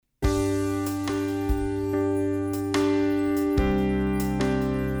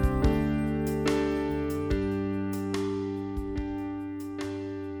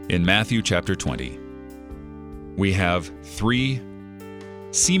In Matthew chapter 20, we have three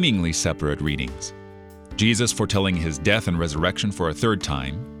seemingly separate readings. Jesus foretelling his death and resurrection for a third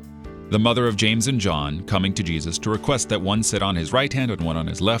time, the mother of James and John coming to Jesus to request that one sit on his right hand and one on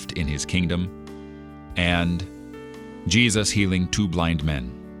his left in his kingdom, and Jesus healing two blind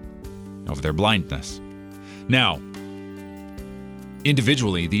men of their blindness. Now,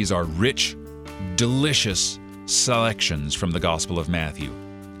 individually, these are rich, delicious selections from the Gospel of Matthew.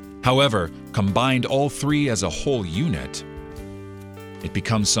 However, combined all three as a whole unit, it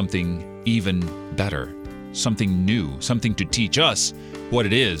becomes something even better, something new, something to teach us what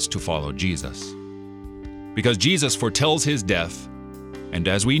it is to follow Jesus. Because Jesus foretells his death, and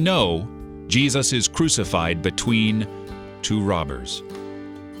as we know, Jesus is crucified between two robbers,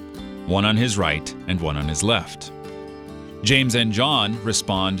 one on his right and one on his left. James and John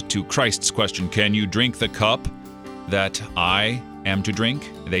respond to Christ's question, "Can you drink the cup that I am to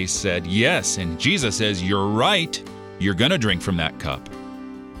drink?" They said, "Yes." And Jesus says, "You're right. You're going to drink from that cup."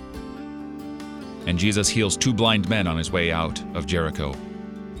 And Jesus heals two blind men on his way out of Jericho.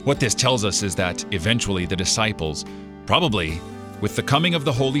 What this tells us is that eventually the disciples, probably with the coming of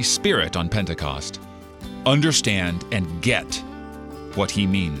the Holy Spirit on Pentecost, understand and get what he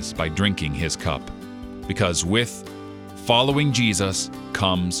means by drinking his cup. Because with following Jesus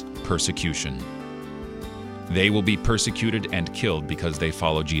comes persecution. They will be persecuted and killed because they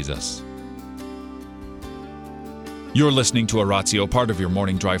follow Jesus. You're listening to Oratio, part of your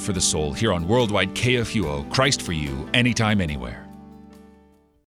morning drive for the soul, here on Worldwide KFUO, Christ for you, anytime, anywhere.